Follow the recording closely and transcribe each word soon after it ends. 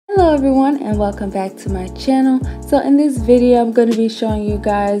Hello everyone and welcome back to my channel. So in this video I'm going to be showing you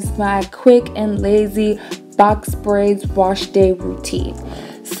guys my quick and lazy box braids wash day routine.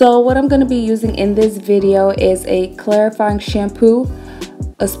 So what I'm going to be using in this video is a clarifying shampoo,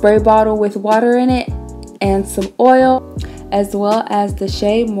 a spray bottle with water in it, and some oil, as well as the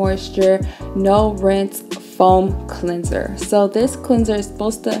Shea Moisture No Rinse Foam Cleanser. So this cleanser is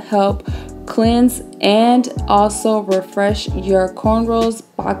supposed to help cleanse and also refresh your cornrows,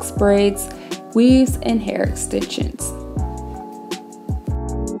 box braids, weaves, and hair extensions.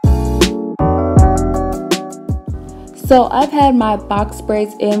 So I've had my box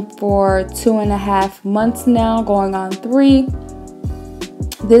braids in for 2.5 months now, going on 3.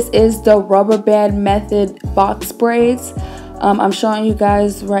 This is the rubber band method box braids. I'm showing you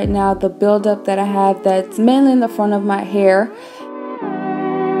guys right now the buildup that I have that's mainly in the front of my hair.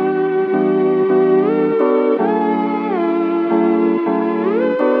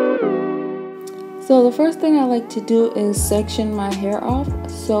 So the first thing I like to do is section my hair off.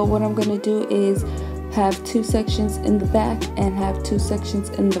 So what I'm going to do is have 2 sections in the back and have 2 sections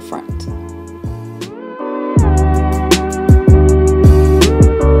in the front.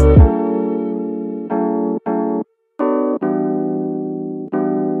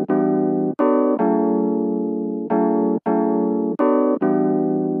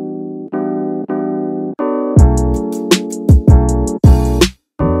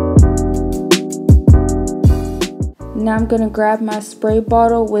 Now I'm going to grab my spray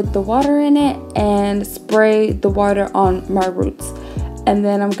bottle with the water in it and spray the water on my roots. And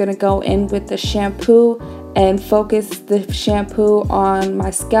then I'm going to go in with the shampoo and focus the shampoo on my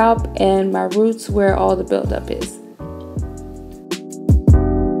scalp and my roots where all the buildup is.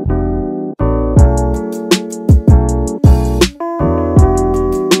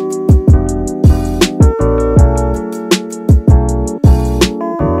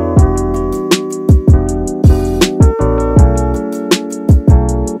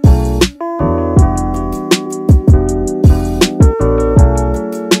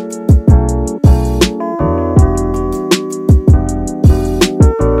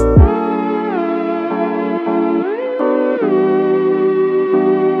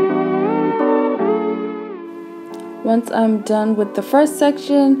 Once I'm done with the first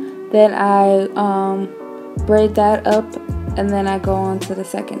section, then I braid that up and then I go on to the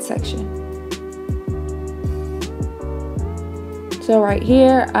second section. So right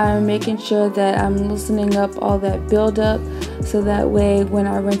here, I'm making sure that I'm loosening up all that buildup so that way when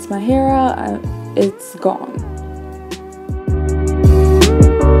I rinse my hair out, it's gone.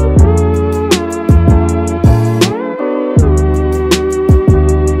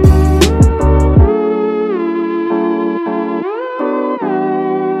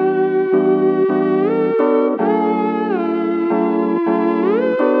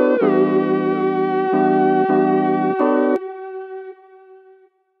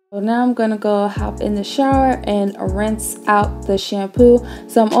 So now I'm gonna go hop in the shower and rinse out the shampoo.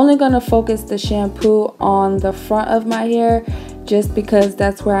 So I'm only gonna focus the shampoo on the front of my hair just because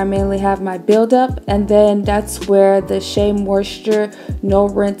that's where I mainly have my buildup, and then that's where the Shea Moisture No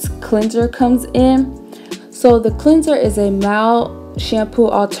Rinse Cleanser comes in. So the cleanser is a mild shampoo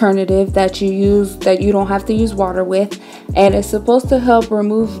alternative that you don't have to use water with, and it's supposed to help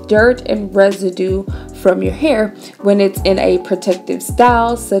remove dirt and residue from your hair when it's in a protective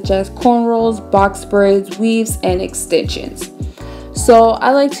style such as cornrows, box braids, weaves, and extensions. So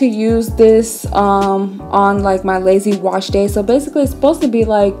I like to use this on like my lazy wash day. So basically it's supposed to be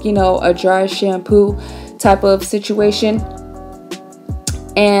like, you know, a dry shampoo type of situation.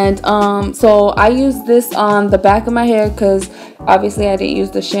 And so I use this on the back of my hair because obviously I didn't use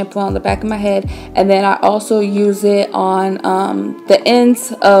the shampoo on the back of my head, and then I also use it on the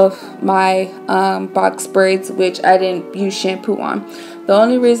ends of my box braids, which I didn't use shampoo on. The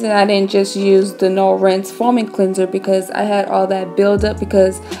only reason I didn't just use the no rinse foaming cleanser because I had all that buildup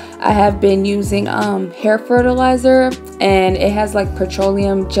because I have been using hair fertilizer and it has like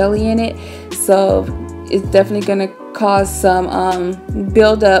petroleum jelly in it, so it's definitely gonna cause some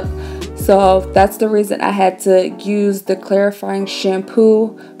buildup. So that's the reason I had to use the clarifying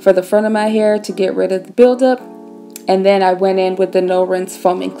shampoo for the front of my hair to get rid of the buildup, and then I went in with the no rinse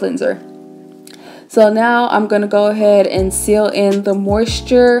foaming cleanser. So now I'm gonna go ahead and seal in the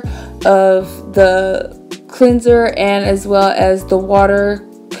moisture of the cleanser and as well as the water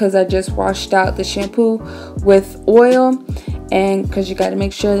because I just washed out the shampoo with oil, and because you got to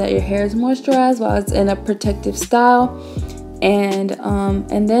make sure that your hair is moisturized while it's in a protective style. And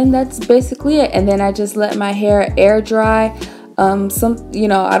then that's basically it. And then I just let my hair air dry. I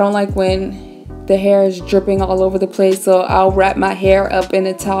don't like when the hair is dripping all over the place. So I'll wrap my hair up in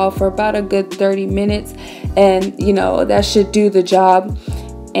a towel for about a good 30 minutes, and you know, that should do the job.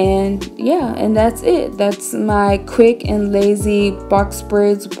 And yeah, and that's it. That's my quick and lazy box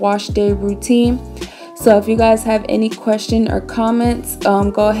braids wash day routine. So if you guys have any question or comments,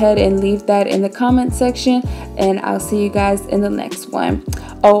 go ahead and leave that in the comment section, and I'll see you guys in the next one.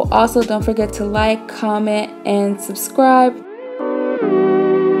 Oh, also don't forget to like, comment, and subscribe.